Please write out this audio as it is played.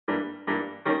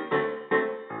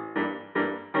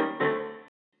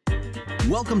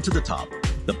Welcome to The Top,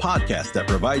 the podcast that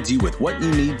provides you with what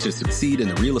you need to succeed in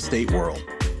the real estate world.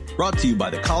 Brought to you by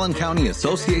the Collin County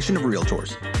Association of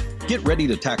Realtors. Get ready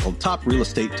to tackle top real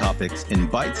estate topics in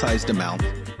bite-sized amounts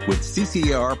with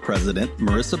CCAR President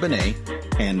Marissa Benet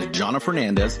and Jonna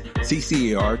Fernandez,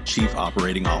 CCAR Chief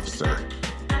Operating Officer.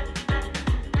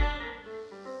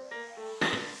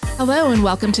 Hello and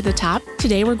welcome to The Top.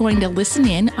 Today we're going to listen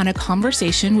in on a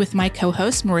conversation with my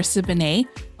co-host Marissa Benet,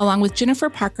 along with Jennifer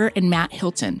Parker and Matt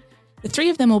Hilton. The three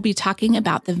of them will be talking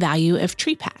about the value of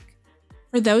TREPAC.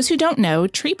 For those who don't know,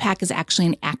 TREPAC is actually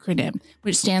an acronym,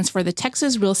 which stands for the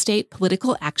Texas Real Estate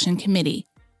Political Action Committee.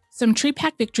 Some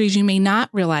TREPAC victories you may not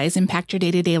realize impact your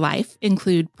day-to-day life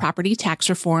include property tax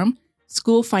reform,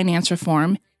 school finance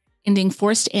reform, ending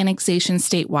forced annexation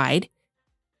statewide,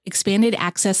 expanded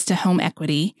access to home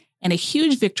equity, and a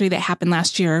huge victory that happened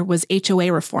last year was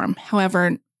HOA reform.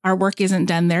 However, our work isn't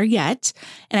done there yet.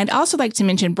 And I'd also like to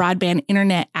mention broadband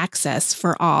internet access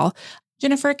for all.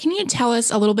 Jennifer, can you tell us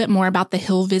a little bit more about the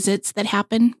Hill visits that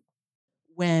happen?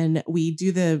 When we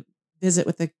do the visit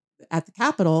at the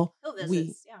Capitol,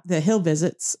 the Hill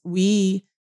visits, we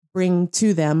bring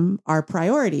to them our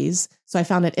priorities. So I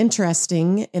found it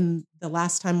interesting. In the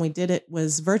last time we did it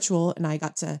was virtual, and I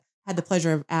had the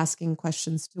pleasure of asking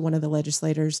questions to one of the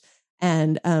legislators,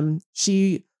 and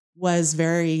she was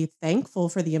very thankful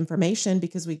for the information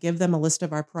because we give them a list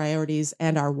of our priorities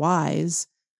and our whys.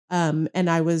 And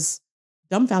I was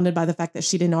dumbfounded by the fact that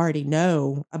she didn't already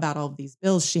know about all of these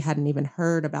bills. She hadn't even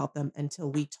heard about them until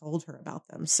we told her about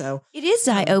them. So it is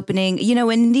eye-opening. You know,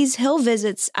 in these Hill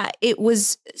visits, it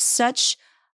was such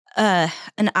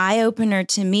an eye-opener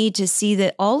to me to see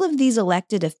that all of these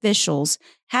elected officials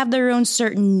have their own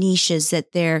certain niches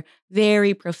that they're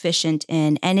very proficient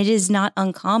in. And it is not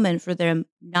uncommon for them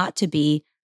not to be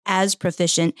as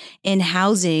proficient in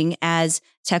housing as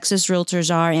Texas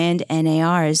Realtors are and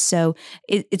NARs. So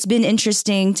it's been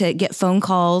interesting to get phone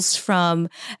calls from,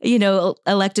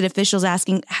 elected officials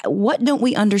asking, what don't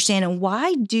we understand and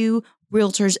why do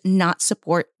realtors not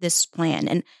support this plan?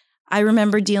 And I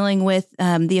remember dealing with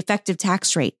the effective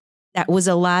tax rate. That was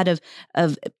a lot of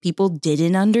people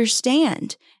didn't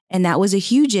understand. And that was a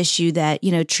huge issue that,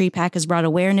 TREPAC has brought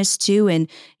awareness to and,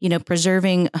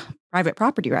 preserving private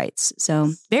property rights.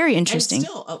 So very interesting.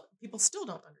 And people still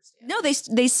don't understand. No, they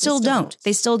still don't.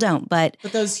 They still don't. But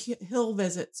those Hill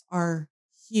visits are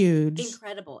huge.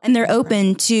 Incredible. And they're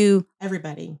open to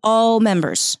everybody. All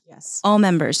members. Yes. All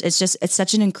members. It's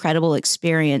such an incredible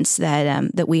experience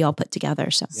that we all put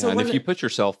together. So and if you put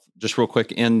yourself just real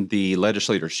quick in the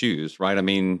legislator's shoes, right? I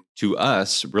mean, to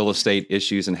us, real estate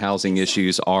issues and housing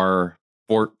issues are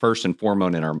first and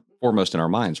foremost in our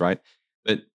minds, right?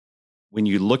 But when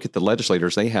you look at the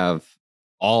legislators, they have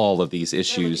all of these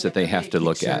issues that they have to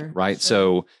look at, right? Sure.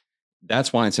 So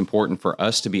that's why it's important for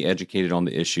us to be educated on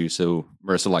the issue. So,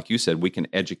 Marissa, like you said, we can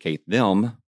educate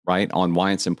them, right, on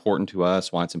why it's important to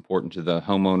us, why it's important to the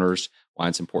homeowners, why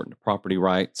it's important to property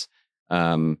rights,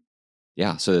 so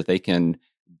that they can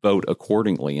vote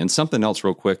accordingly. And something else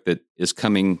real quick that is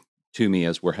coming to me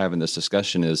as we're having this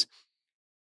discussion is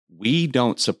we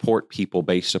don't support people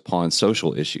based upon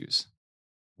social issues.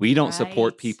 We don't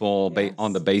support people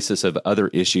on the basis of other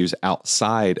issues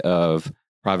outside of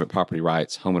private property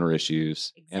rights, homeowner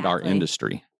issues, and our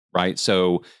industry, right?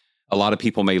 So a lot of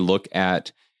people may look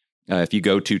at, if you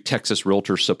go to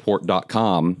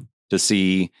texasrealtorsupport.com to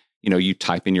see, you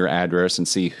type in your address and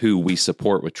see who we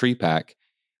support with TREPAC.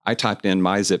 I typed in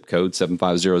my zip code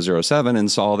 75007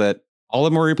 and saw that all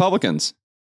of them were Republicans.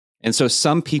 And so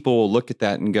some people will look at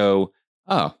that and go,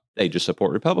 oh, they just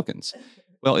support Republicans.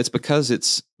 Well, it's because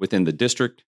it's within the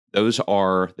district. Those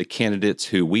are the candidates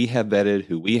who we have vetted,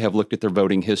 who we have looked at their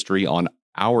voting history on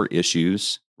our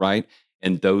issues, right?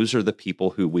 And those are the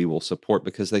people who we will support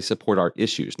because they support our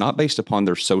issues, not based upon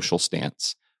their social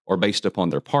stance or based upon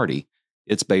their party.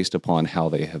 It's based upon how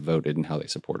they have voted and how they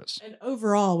support us. And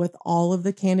overall, with all of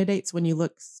the candidates, when you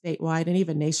look statewide and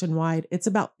even nationwide, it's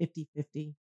about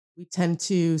 50-50. We tend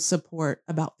to support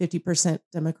about 50%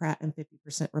 Democrat and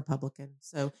 50% Republican.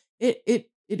 So it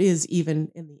is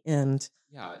even in the end.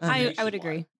 Yeah, I would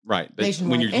agree. Right. But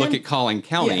when you look at Collin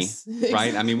County,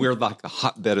 right, I mean, we're like the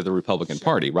hotbed of the Republican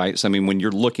Party, right? So, I mean, when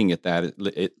you're looking at that,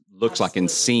 it looks like and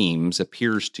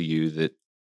appears to you that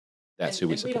that's who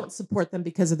we support. We don't support them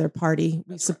because of their party.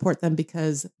 We support them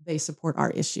because they support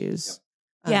our issues.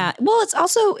 Yeah. Well, it's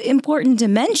also important to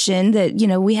mention that,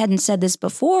 we hadn't said this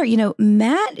before,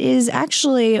 Matt is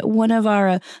actually one of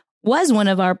our was one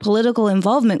of our political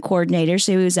involvement coordinators.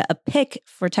 So he was a pick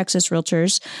for Texas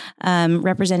Realtors,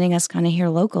 representing us kind of here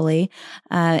locally.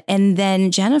 And then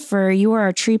Jennifer, you were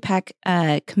our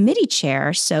TreePack committee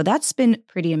chair. So that's been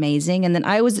pretty amazing. And then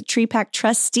I was a TreePack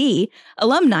trustee,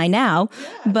 alumni now.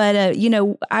 Yeah. But,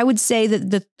 I would say that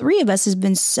the three of us has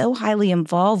been so highly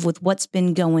involved with what's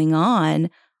been going on,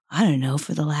 I don't know,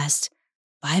 for the last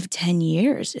 5-10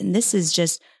 years. And this is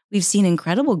just, we've seen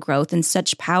incredible growth and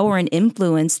such power and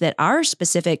influence that our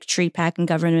specific TreePack and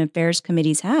government affairs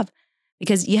committees have.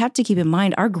 Because you have to keep in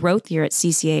mind, our growth here at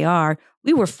CCAR,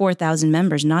 we were 4,000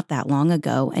 members not that long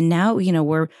ago. And now,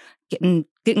 we're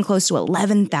getting close to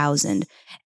 11,000.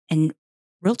 And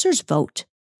realtors vote.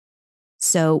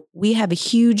 So we have a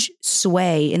huge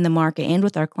sway in the market and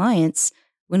with our clients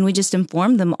when we just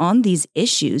inform them on these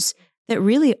issues that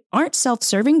really aren't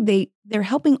self-serving. They're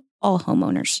helping all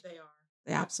homeowners.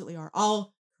 They absolutely are.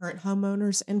 All current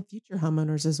homeowners and future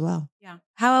homeowners as well. Yeah.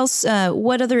 How else,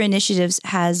 what other initiatives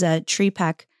has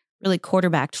TreePack really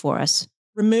quarterbacked for us?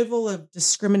 Removal of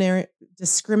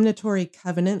discriminatory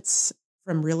covenants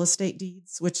from real estate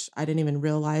deeds, which I didn't even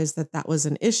realize that was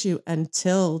an issue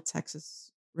until Texas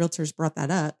Realtors brought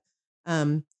that up.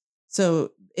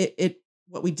 So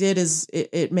what we did is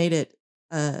it made it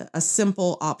a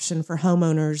simple option for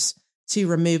homeowners to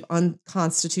remove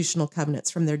unconstitutional covenants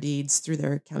from their deeds through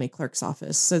their county clerk's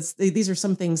office. So these are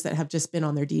some things that have just been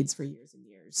on their deeds for years and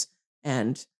years.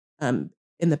 And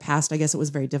in the past, I guess it was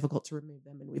very difficult to remove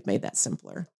them, and we've made that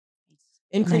simpler.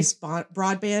 Increased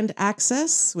broadband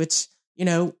access, which,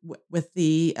 with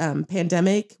the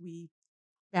pandemic, we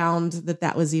found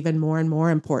that was even more and more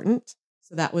important.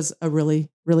 So that was a really,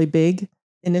 really big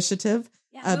initiative.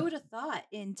 Yeah, who would have thought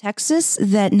in Texas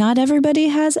that not everybody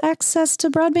has access to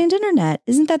broadband internet?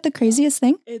 Isn't that the craziest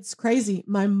thing? It's crazy.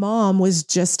 My mom was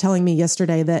just telling me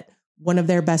yesterday that one of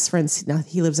their best friends, now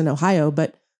he lives in Ohio,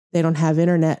 but they don't have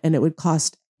internet, and it would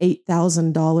cost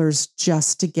 $8,000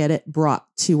 just to get it brought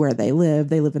to where they live.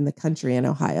 They live in the country in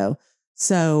Ohio.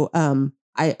 So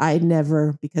I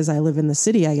never, because I live in the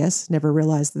city, I guess, never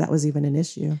realized that was even an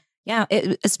issue. Yeah,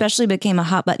 it especially became a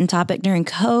hot button topic during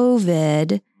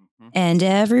COVID. And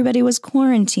everybody was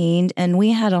quarantined, and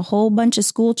we had a whole bunch of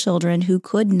school children who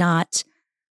could not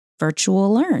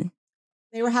virtual learn.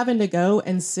 They were having to go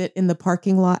and sit in the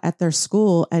parking lot at their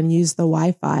school and use the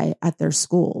Wi-Fi at their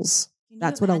schools.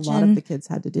 That's what a lot of the kids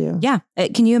had to do. Yeah.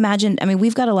 Can you imagine? I mean,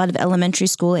 we've got a lot of elementary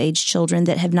school age children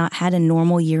that have not had a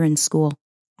normal year in school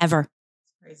ever.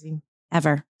 It's crazy.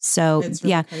 Ever. So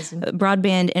really crazy.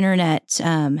 Broadband internet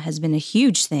has been a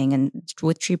huge thing, and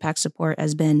with TreePack support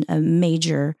has been a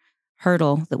major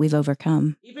hurdle that we've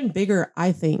overcome. Even bigger,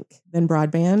 I think, than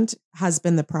broadband has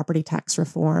been the property tax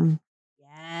reform.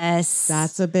 Yes.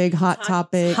 That's a big hot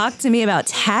topic. Talk to me about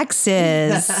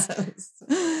taxes.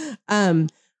 Yes.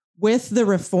 With the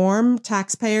reform,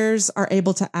 taxpayers are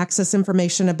able to access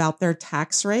information about their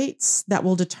tax rates that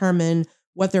will determine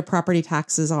what their property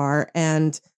taxes are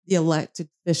and the elected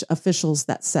officials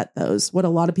that set those. What a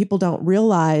lot of people don't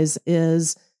realize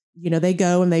is, they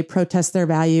go and they protest their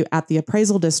value at the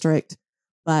appraisal district,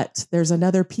 but there's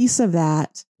another piece of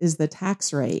that is the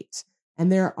tax rate.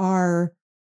 And there are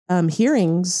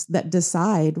hearings that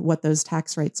decide what those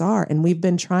tax rates are. And we've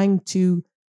been trying to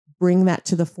bring that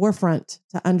to the forefront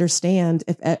to understand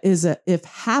if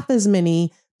half as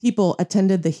many people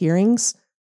attended the hearings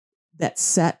that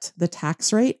set the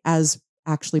tax rate as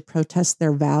actually protest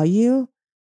their value,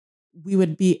 we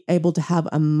would be able to have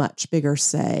a much bigger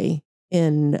say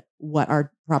in what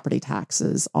our property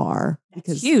taxes are.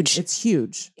 Because huge. It's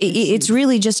huge. It's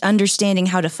really just understanding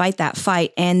how to fight that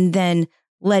fight and then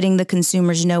letting the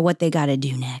consumers know what they got to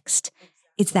do next.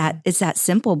 Exactly. It's that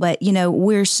simple, but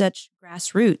we're such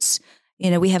grassroots.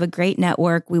 We have a great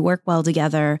network. We work well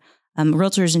together,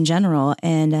 realtors in general,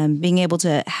 and being able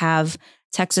to have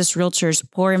Texas Realtors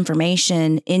pour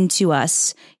information into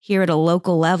us here at a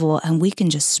local level, and we can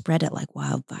just spread it like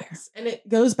wildfire. Yes. And it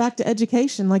goes back to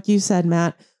education. Like you said,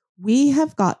 Matt, we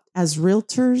have got, as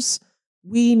realtors,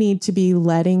 we need to be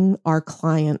letting our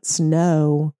clients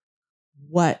know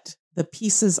what the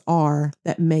pieces are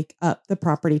that make up the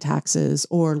property taxes,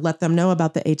 or let them know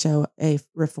about the HOA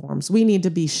reforms. We need to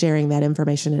be sharing that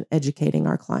information and educating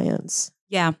our clients.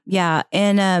 Yeah. Yeah.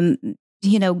 And,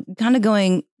 kind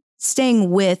of staying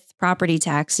with property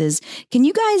taxes, can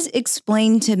you guys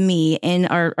explain to me and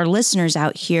our listeners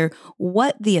out here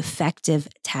what the effective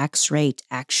tax rate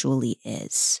actually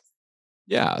is?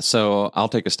 Yeah, so I'll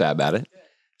take a stab at it.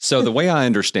 So the way I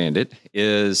understand it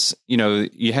is,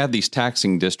 you have these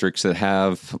taxing districts that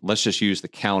have, let's just use the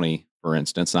county, for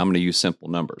instance, and I'm going to use simple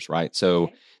numbers, right?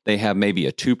 So they have maybe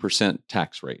a 2%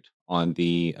 tax rate on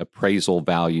the appraisal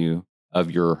value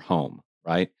of your home,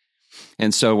 right?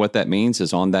 And so what that means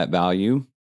is on that value,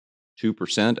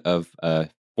 2% of a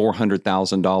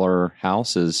 $400,000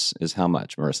 house is how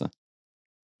much, Marissa?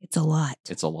 It's a lot.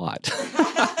 It's a lot.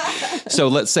 So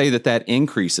let's say that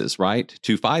increases, right,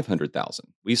 to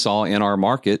 500,000. We saw in our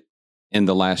market in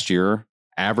the last year,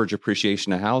 average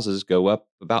appreciation of houses go up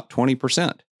about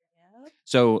 20%.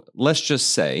 So let's just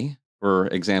say, for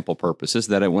example purposes,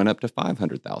 that it went up to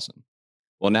 500,000.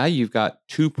 Well, now you've got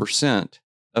 2%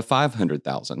 of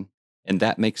 500,000, and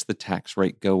that makes the tax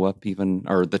rate go up even,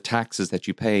 or the taxes that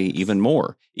you pay even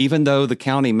more. Even though the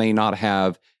county may not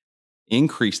have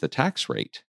increased the tax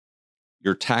rate,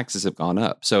 your taxes have gone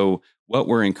up. So what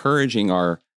we're encouraging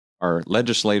our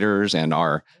legislators and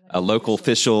our local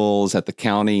officials at the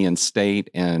county and state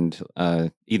and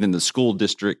even the school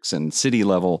districts and city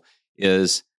level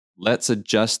is let's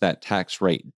adjust that tax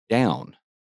rate down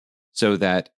so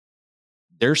that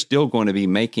they're still going to be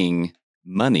making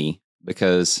money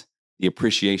because the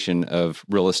appreciation of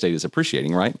real estate is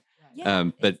appreciating, right? Yeah.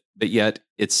 But yet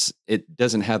it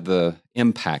doesn't have the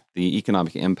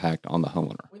economic impact on the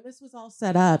homeowner. When this was all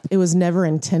set up, it was never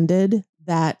intended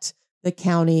that the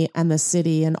county and the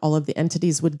city and all of the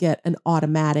entities would get an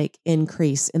automatic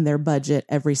increase in their budget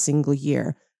every single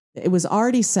year. It was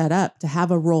already set up to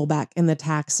have a rollback in the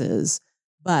taxes,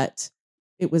 but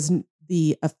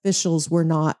the officials were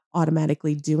not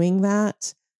automatically doing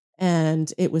that.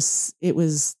 And it was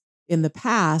in the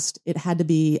past, it had to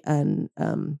be an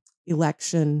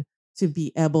election to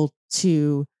be able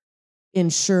to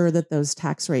ensure that those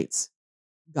tax rates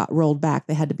got rolled back.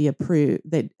 They had to be approved.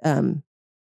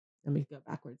 Let me go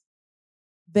backwards.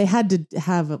 They had to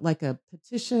have like a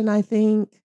petition, I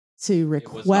think, to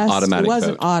request. It was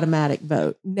an automatic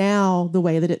vote. Now, the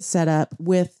way that it's set up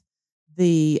with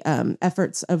the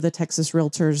efforts of the Texas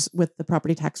Realtors with the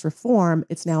property tax reform,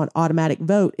 it's now an automatic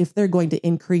vote if they're going to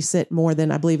increase it more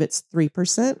than, I believe it's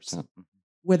 3%,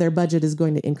 where their budget is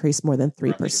going to increase more than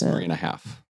 3%. 3.5%.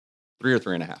 3 or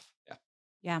 3.5%. Yeah.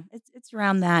 Yeah, it's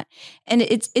around that. And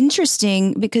it's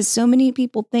interesting because so many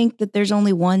people think that there's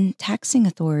only one taxing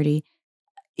authority.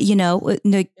 You know,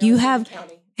 you have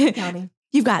county.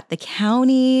 You've got the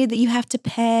county that you have to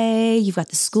pay. You've got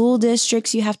the school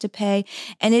districts you have to pay.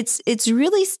 And it's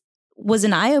really was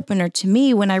an eye-opener to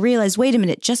me when I realized, wait a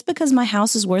minute, just because my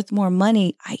house is worth more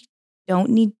money, I don't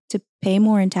need to pay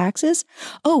more in taxes.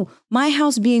 Oh, my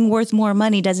house being worth more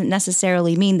money doesn't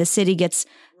necessarily mean the city gets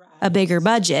a bigger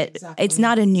budget. Exactly. It's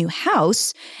not a new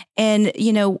house. And,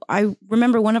 you know, I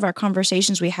remember one of our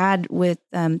conversations we had with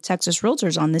Texas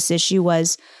Realtors on this issue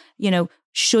was, you know,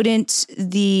 shouldn't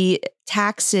the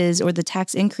taxes or the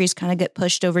tax increase kind of get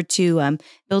pushed over to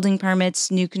building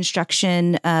permits, new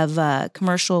construction of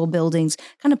commercial buildings,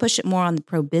 kind of push it more on the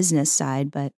pro-business side?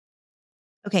 But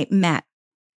okay, Matt,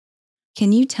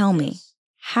 can you tell me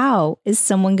how is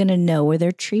someone going to know where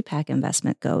their TreePack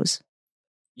investment goes?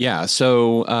 Yeah,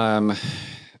 so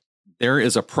there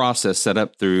is a process set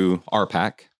up through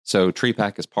RPAC. So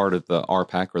TreePack is part of the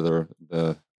RPAC, or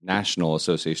the National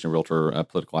Association of Realtor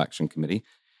Political Action Committee.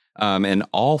 And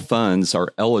all funds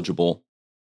are eligible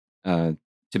to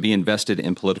be invested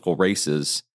in political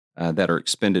races that are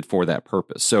expended for that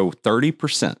purpose. So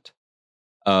 30%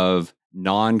 of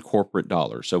non-corporate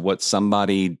dollars, so what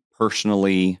somebody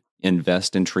personally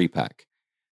invest in TreePack,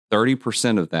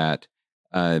 30% of that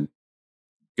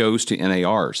goes to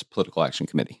NAR's Political Action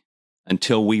Committee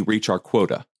until we reach our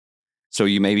quota. So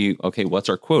you may be, okay, what's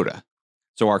our quota?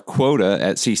 So our quota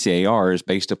at CCAR is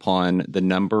based upon the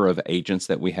number of agents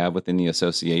that we have within the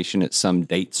association at some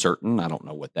date certain. I don't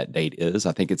know what that date is.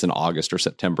 I think it's in August or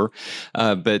September.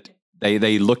 But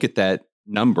they look at that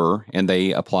number and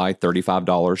they apply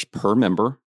 $35 per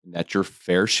member. That's your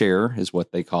fair share is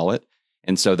what they call it.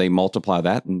 And so they multiply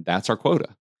that, and that's our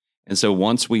quota. And so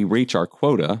once we reach our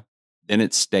quota, then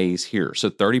it stays here. So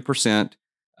 30%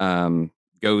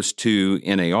 goes to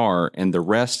NAR, and the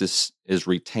rest is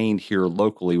retained here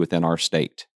locally within our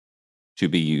state to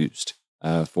be used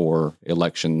for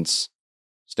elections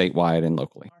statewide and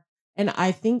locally. And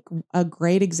I think a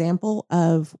great example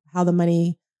of how the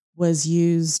money was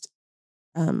used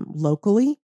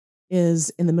locally is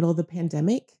in the middle of the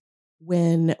pandemic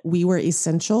when we were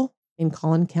essential in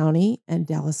Collin County and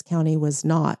Dallas County was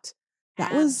not.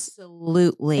 That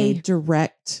Absolutely. was a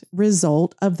direct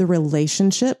result of the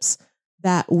relationships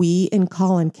that we in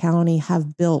Collin County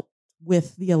have built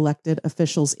with the elected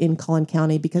officials in Collin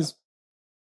County, because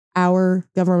our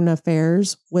government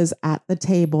affairs was at the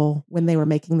table when they were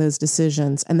making those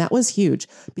decisions. And that was huge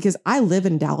because I live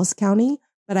in Dallas County,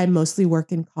 but I mostly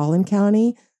work in Collin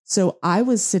County. So I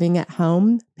was sitting at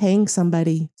home paying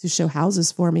somebody to show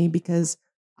houses for me because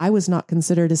I was not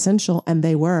considered essential and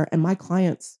they were, and my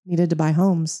clients needed to buy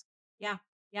homes.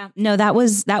 Yeah, no, that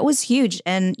was huge.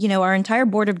 And, our entire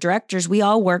board of directors, we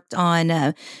all worked on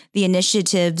the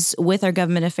initiatives with our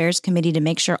government affairs committee to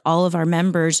make sure all of our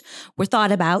members were thought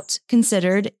about,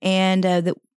 considered, and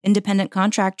that independent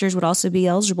contractors would also be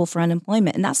eligible for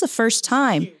unemployment. And that's the first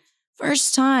time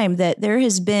that there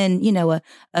has been,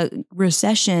 a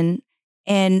recession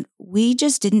and we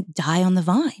just didn't die on the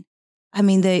vine. I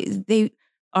mean,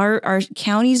 our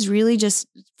counties really just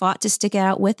fought to stick it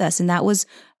out with us. And that was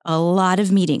a lot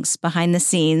of meetings behind the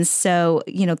scenes. So,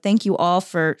 thank you all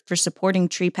for supporting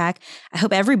TreePack. I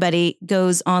hope everybody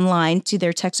goes online to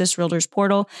their Texas Realtors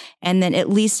portal and then at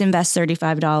least invest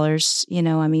 $35.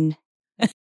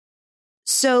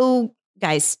 So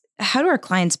guys, how do our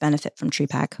clients benefit from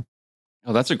TreePack?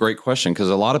 Oh, that's a great question,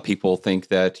 because a lot of people think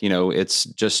that, it's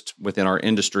just within our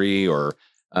industry or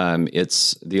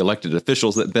it's the elected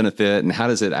officials that benefit, and how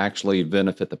does it actually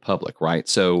benefit the public, right?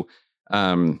 So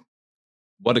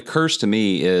what occurs to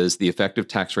me is the effective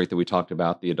tax rate that we talked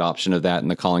about, the adoption of that in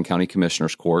the Collin County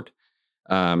Commissioner's Court,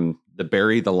 the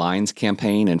Bury the Lines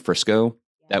campaign in Frisco.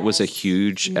 That was a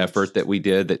huge effort that we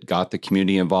did that got the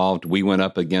community involved. We went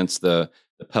up against the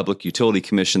Public Utility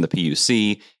Commission, the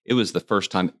PUC. It was the first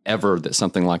time ever that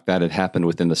something like that had happened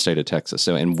within the state of Texas.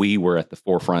 So, and we were at the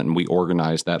forefront and we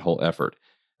organized that whole effort.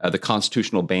 The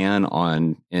constitutional ban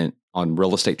on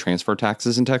real estate transfer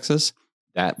taxes in Texas,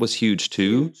 that was huge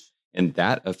too. And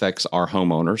that affects our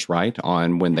homeowners, right?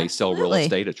 On when they sell real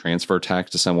estate, a transfer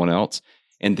tax to someone else.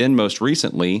 And then most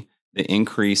recently, the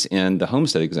increase in the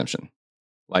homestead exemption.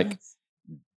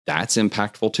 That's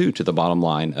impactful too to the bottom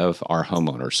line of our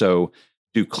homeowners. So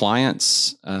do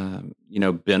clients,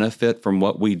 benefit from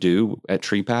what we do at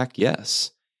TreePack?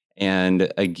 Yes.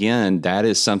 And again, that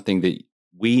is something that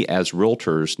we as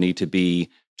realtors need to be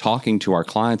talking to our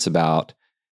clients about,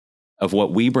 of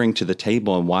what we bring to the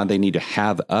table and why they need to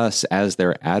have us as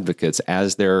their advocates,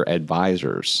 as their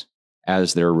advisors,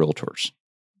 as their realtors.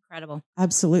 Incredible.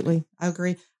 Absolutely. I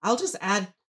agree. I'll just add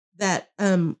that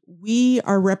we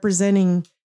are representing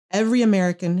every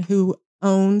American who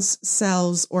owns,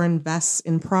 sells, or invests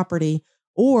in property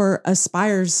or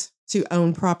aspires to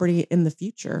own property in the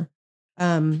future.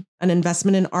 An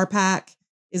investment in RPAC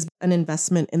is an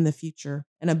investment in the future,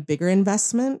 and a bigger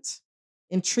investment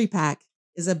in TreePack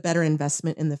is a better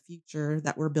investment in the future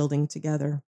that we're building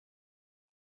together.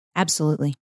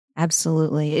 Absolutely.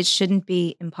 Absolutely. It shouldn't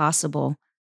be impossible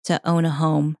to own a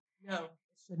home. No, it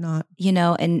should not.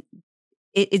 And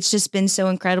it's just been so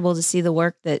incredible to see the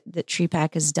work that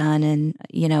TreePack has done. And,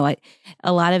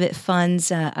 a lot of it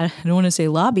funds, I don't want to say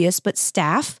lobbyists, but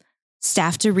staff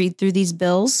to read through these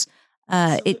bills.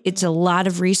 It's a lot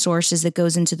of resources that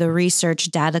goes into the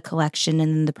research, data collection,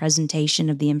 and then the presentation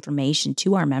of the information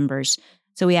to our members.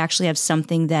 So we actually have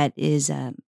something that is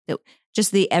that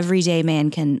just the everyday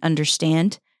man can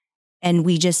understand, and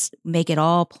we just make it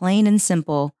all plain and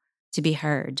simple to be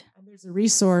heard. And there's a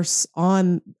resource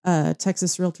on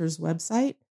Texas Realtors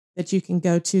website that you can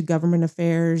go to, Government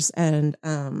Affairs, and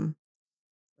go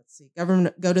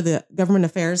to the Government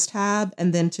Affairs tab,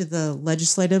 and then to the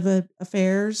Legislative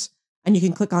Affairs. And you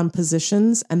can click on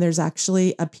positions, and there's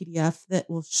actually a PDF that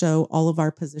will show all of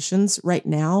our positions. Right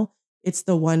now, it's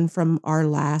the one from our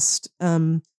last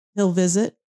Hill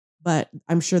visit, but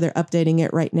I'm sure they're updating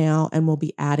it right now and we'll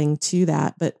be adding to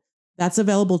that. But that's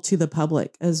available to the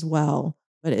public as well.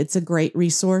 But it's a great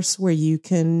resource where you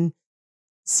can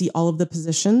see all of the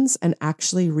positions and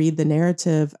actually read the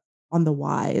narrative on the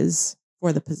whys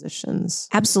for the positions.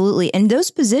 Absolutely. And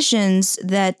those positions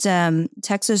that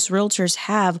Texas Realtors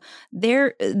have,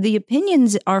 the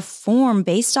opinions are formed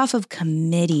based off of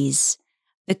committees.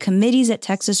 The committees at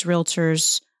Texas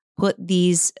Realtors put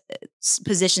these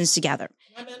positions together.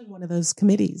 I'm in one of those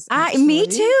committees. Me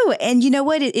too. And you know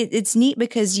what? It's neat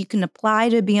because you can apply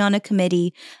to be on a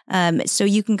committee. So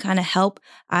you can kind of help.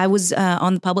 I was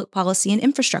on the Public Policy and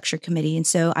Infrastructure Committee. And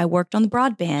so I worked on the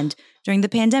broadband during the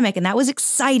pandemic, and that was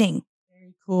exciting.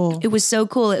 Cool. It was so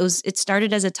cool. It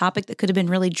started as a topic that could have been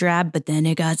really drab, but then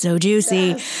it got so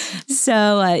juicy. Yes.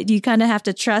 So you kind of have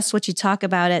to trust what you talk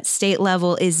about at state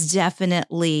level is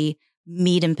definitely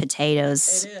meat and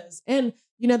potatoes. It is. And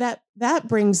that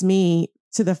brings me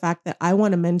to the fact that I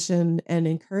want to mention and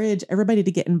encourage everybody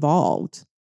to get involved.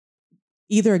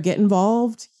 Either get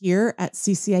involved here at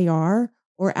CCAR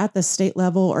or at the state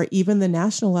level or even the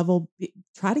national level.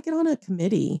 Try to get on a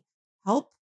committee.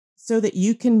 Help so that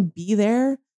you can be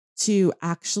there to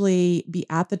actually be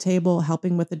at the table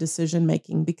helping with the decision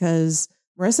making, because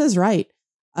Marissa is right.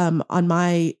 On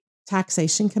my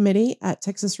taxation committee at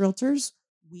Texas Realtors,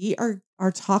 we are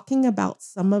talking about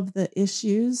some of the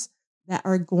issues that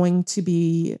are going to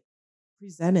be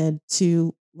presented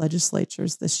to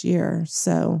legislatures this year.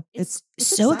 So it's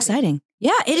so exciting.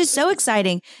 Yeah, it is so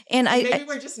exciting. And maybe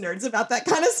we're just nerds about that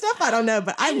kind of stuff. I don't know,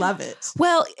 but I love it.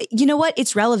 Well, you know what?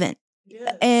 It's relevant.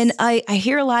 Yes. And I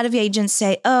hear a lot of agents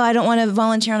say, oh, I don't want to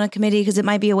volunteer on a committee because it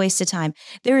might be a waste of time.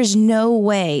 There is no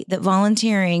way that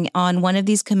volunteering on one of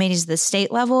these committees at the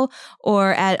state level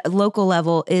or at a local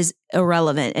level is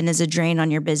irrelevant and is a drain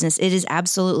on your business. It is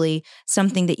absolutely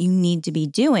something that you need to be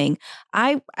doing.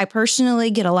 I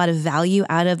personally get a lot of value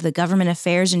out of the government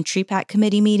affairs and TREPAC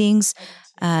committee meetings.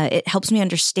 It helps me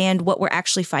understand what we're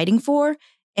actually fighting for.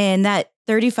 And that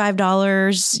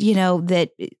 $35,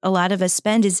 that a lot of us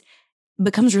spend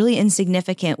becomes really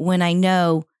insignificant when I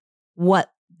know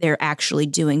what they're actually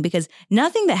doing, because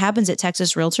nothing that happens at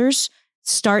Texas Realtors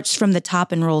starts from the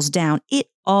top and rolls down.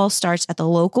 It all starts at the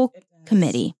local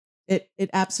committee. It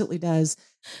absolutely does.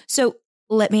 So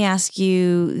let me ask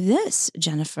you this,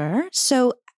 Jennifer.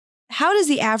 So how does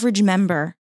the average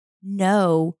member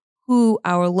know who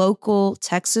our local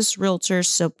Texas Realtors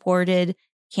supported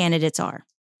candidates are?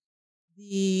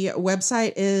 The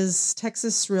website is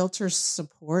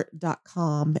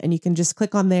texasrealtorsupport.com, and you can just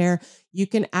click on there. You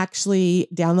can actually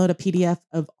download a PDF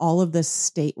of all of the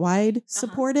statewide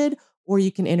supported, or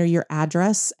you can enter your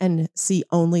address and see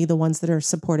only the ones that are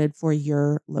supported for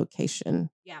your location.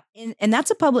 Yeah. And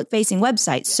that's a public facing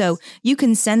website. Yes. So you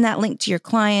can send that link to your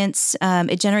clients.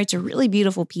 It generates a really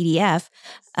beautiful PDF,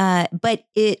 but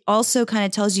it also kind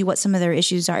of tells you what some of their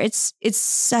issues are. It's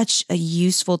such a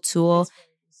useful tool.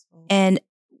 And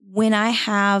when I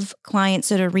have clients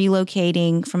that are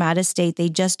relocating from out of state, they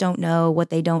just don't know what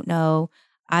they don't know.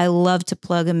 I love to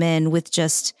plug them in with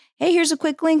just, hey, here's a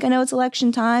quick link. I know it's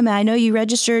election time. And I know you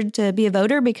registered to be a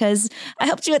voter because I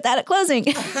helped you with that at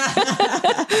closing.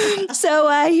 So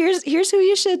here's who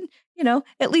you should,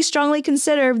 at least strongly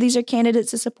consider. These are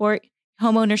candidates to support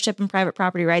home ownership and private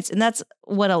property rights. And that's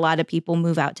what a lot of people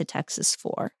move out to Texas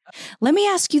for. Let me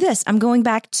ask you this. I'm going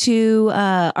back to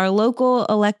our local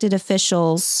elected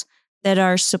officials that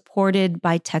are supported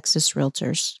by Texas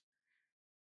Realtors.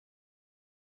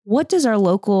 What does our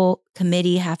local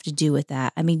committee have to do with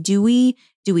that? I mean, do we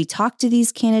talk to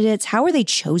these candidates? How are they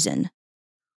chosen?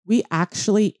 We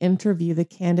actually interview the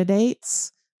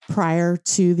candidates prior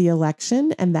to the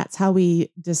election, and that's how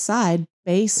we decide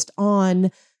based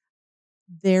on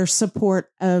their support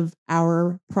of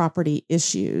our property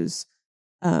issues.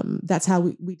 That's how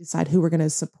we decide who we're going to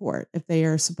support. If they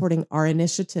are supporting our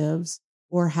initiatives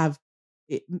or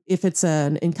if it's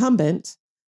an incumbent,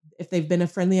 if they've been a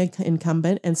friendly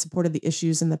incumbent and supported the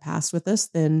issues in the past with us,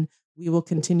 then we will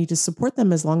continue to support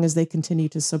them as long as they continue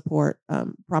to support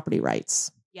property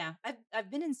rights. Yeah,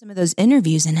 I've been in some of those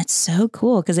interviews, and it's so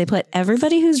cool because they put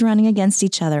everybody who's running against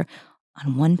each other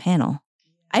on one panel.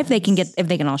 If they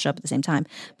can all show up at the same time.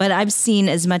 But I've seen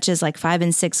as much as like 5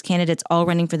 and 6 candidates all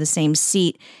running for the same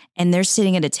seat, and they're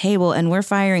sitting at a table and we're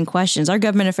firing questions. Our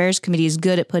government affairs committee is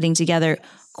good at putting together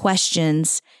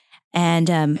questions. And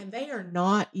they are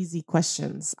not easy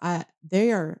questions.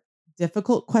 They are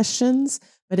difficult questions,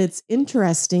 but it's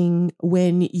interesting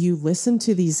when you listen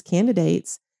to these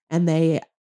candidates and they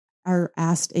are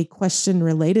asked a question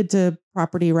related to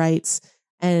property rights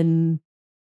and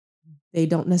they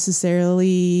don't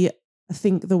necessarily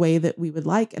think the way that we would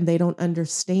like, and they don't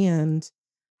understand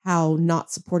how not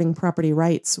supporting property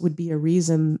rights would be a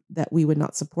reason that we would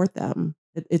not support them.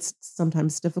 It's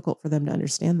sometimes difficult for them to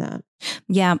understand that.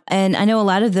 Yeah. And I know a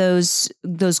lot of those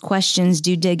questions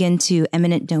do dig into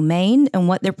eminent domain and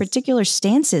what their particular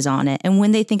stance is on it and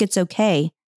when they think it's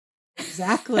okay.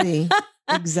 Exactly.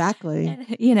 Exactly.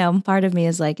 And, part of me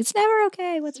is like, it's never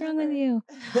okay. What's wrong with you?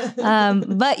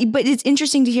 But it's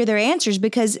interesting to hear their answers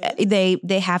because they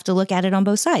have to look at it on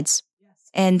both sides. Yes.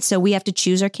 And so we have to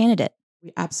choose our candidate.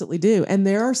 We absolutely do. And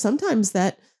there are sometimes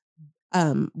that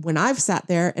when I've sat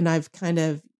there and I've kind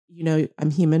of,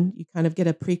 I'm human, you kind of get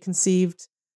a preconceived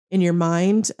in your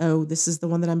mind, oh, this is the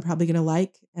one that I'm probably going to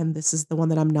like, and this is the one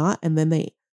that I'm not. And then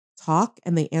they talk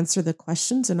and they answer the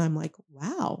questions. And I'm like,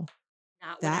 wow.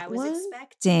 Not what I was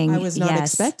expecting. I was not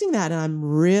expecting that. And I'm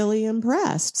really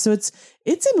impressed. So it's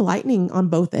enlightening on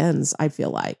both ends, I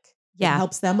feel like. Yeah. It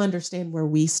helps them understand where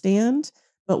we stand,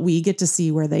 but we get to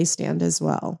see where they stand as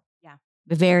well. Yeah.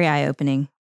 Very eye-opening.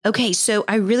 Okay, so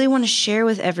I really want to share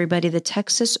with everybody the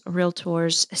Texas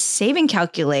Realtors Saving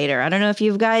Calculator. I don't know if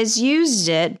you guys used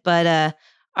it, but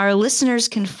our listeners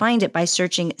can find it by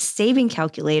searching Saving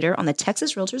Calculator on the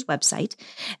Texas Realtors website.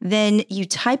 Then you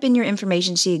type in your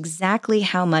information, see exactly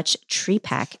how much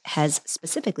TREPAC has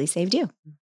specifically saved you.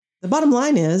 The bottom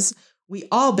line is we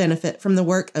all benefit from the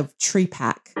work of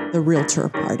TreePack, the realtor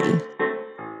party.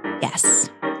 Yes.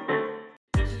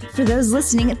 For those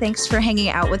listening, thanks for hanging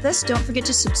out with us. Don't forget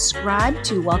to subscribe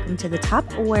to Welcome to the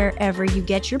Top wherever you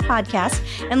get your podcasts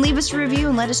and leave us a review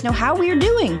and let us know how we are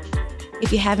doing.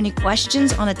 If you have any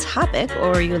questions on a topic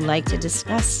or you would like to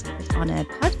discuss it on a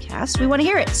podcast, we want to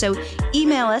hear it. So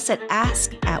email us at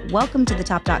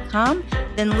ask@welcometothetop.com,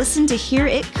 then listen to hear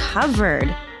it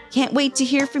covered. Can't wait to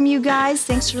hear from you guys.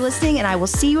 Thanks for listening, and I will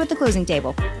see you at the closing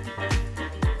table.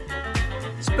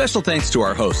 Special thanks to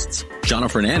our hosts,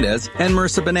 Jonna Fernandez and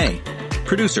Marissa Benet.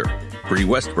 Producer, Bree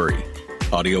Westbury.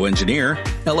 Audio engineer,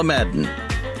 Ella Madden.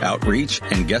 Outreach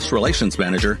and Guest Relations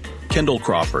Manager, Kendall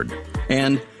Crawford.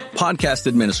 And podcast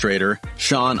administrator,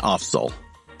 Sean Offsall.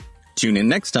 Tune in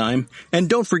next time, and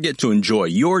don't forget to enjoy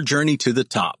your journey to the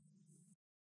top.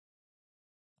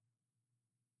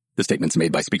 The statements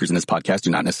made by speakers in this podcast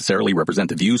do not necessarily represent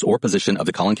the views or position of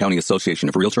the Collin County Association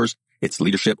of Realtors, its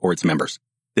leadership, or its members.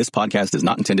 This podcast is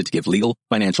not intended to give legal,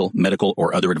 financial, medical,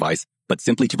 or other advice, but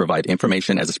simply to provide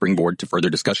information as a springboard to further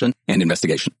discussion and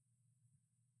investigation.